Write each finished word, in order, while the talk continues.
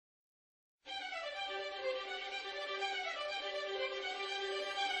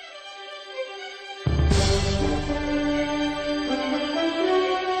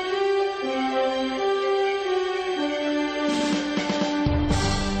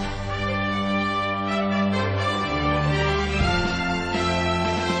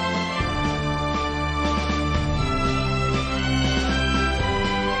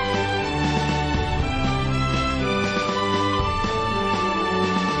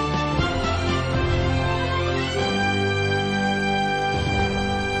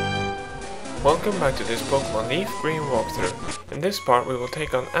Welcome back to this Pokémon LeafGreen walkthrough. In this part we will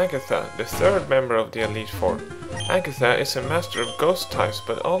take on Agatha, the third member of the Elite Four. Agatha is a master of ghost types,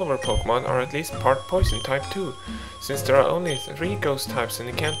 but all of her Pokémon are at least part poison type too, since there are only 3 ghost types in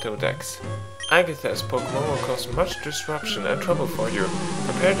the Kanto Dex. Agatha's Pokémon will cause much disruption and trouble for you.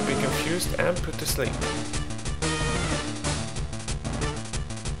 Prepare to be confused and put to sleep.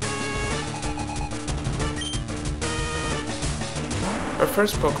 Our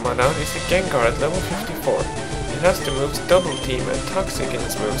first Pokémon out is the Gengar at level 54. It has the moves Double Team and Toxic in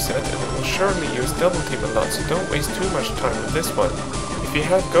its moveset, and it will surely use Double Team a lot, so don't waste too much time with this one. If you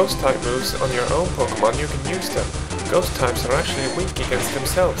have Ghost type moves on your own Pokémon, you can use them. Ghost types are actually weak against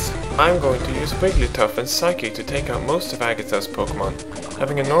themselves. I'm going to use Wigglytuff and Psychic to take out most of Agatha's Pokémon.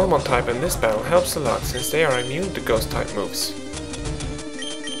 Having a normal type in this battle helps a lot, since they are immune to Ghost type moves.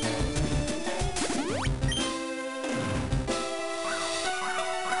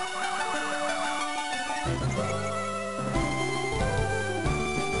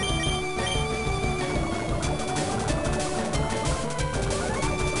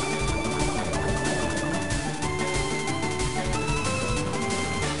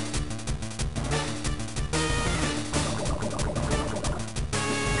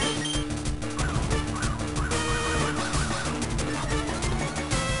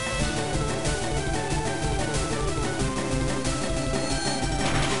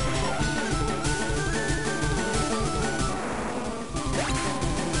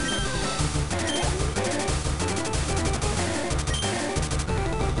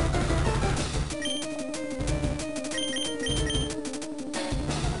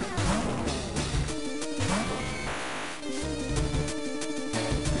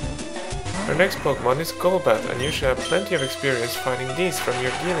 Our next Pokémon is Golbat, and you should have plenty of experience fighting these from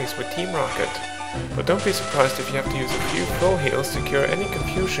your dealings with Team Rocket. But don't be surprised if you have to use a few full heals to cure any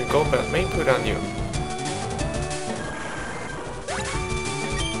confusion Golbat may put on you.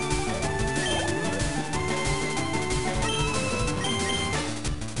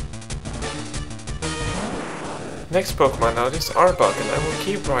 Next Pokémon out is Arbok, and I will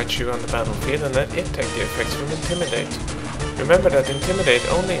keep Raichu on the battlefield and let it take the effects from Intimidate. Remember that Intimidate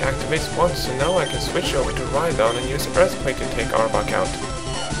only activates once, so now I can switch over to Rhydon and use Earthquake to take Arbok out.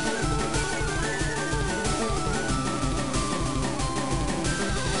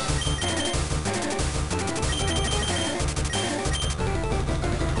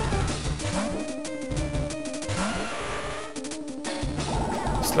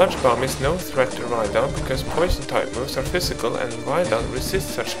 Sludge Bomb is no threat to Rhydon because poison type moves are physical, and Rhydon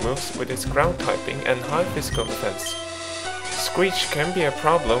resists such moves with its ground typing and high physical defense. Screech can be a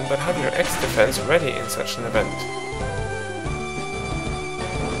problem, but have your X defense ready in such an event.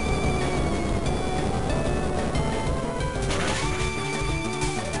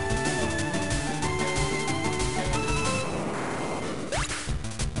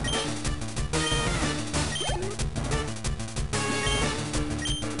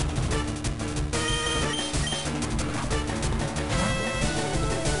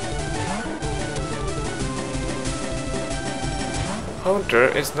 Haunter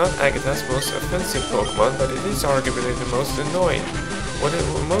is not Agatha's most offensive Pokémon, but it is arguably the most annoying. What it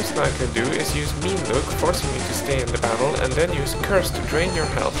will most likely do is use Mean Look, forcing you to stay in the battle, and then use Curse to drain your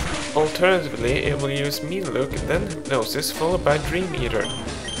health. Alternatively, it will use Mean Look, then Hypnosis, followed by Dream Eater.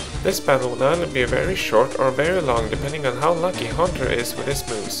 This battle will either be very short or very long, depending on how lucky Haunter is with his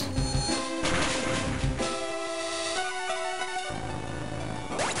moves.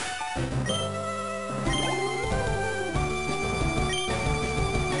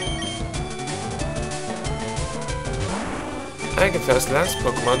 Agatha's last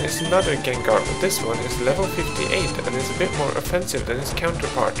Pokémon is another Gengar, but this one is level 58 and is a bit more offensive than its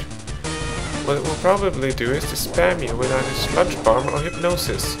counterpart. What it will probably do is to spam you with either Sludge Bomb or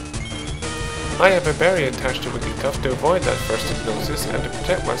Hypnosis. I have a berry attached to Wigglytuff to avoid that first Hypnosis, and to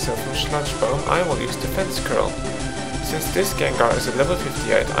protect myself from Sludge Bomb I will use Defense Curl. Since this Gengar is a level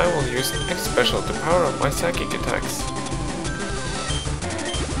 58, I will use X Special to power up my Psychic attacks.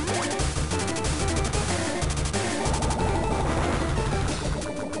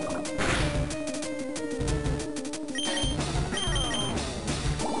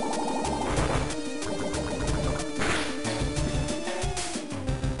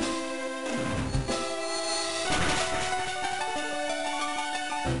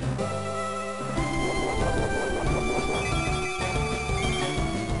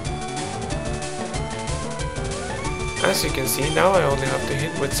 As you can see, now I only have to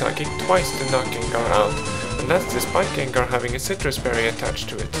hit with Psychic twice to knock Gengar out, and that's despite Gengar having a Citrus Berry attached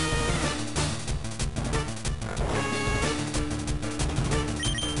to it.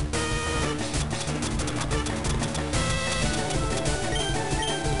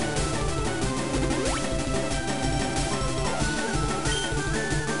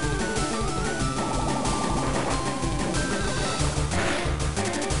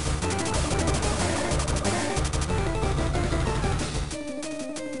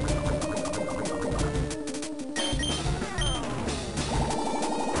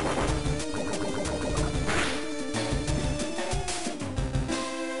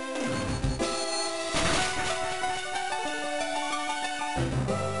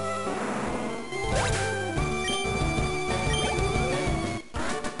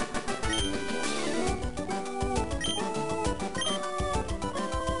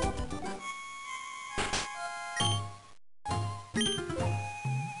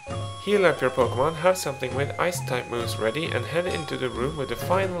 Heal up your Pokemon, have something with Ice-type moves ready, and head into the room with the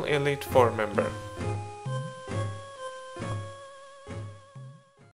final Elite Four member.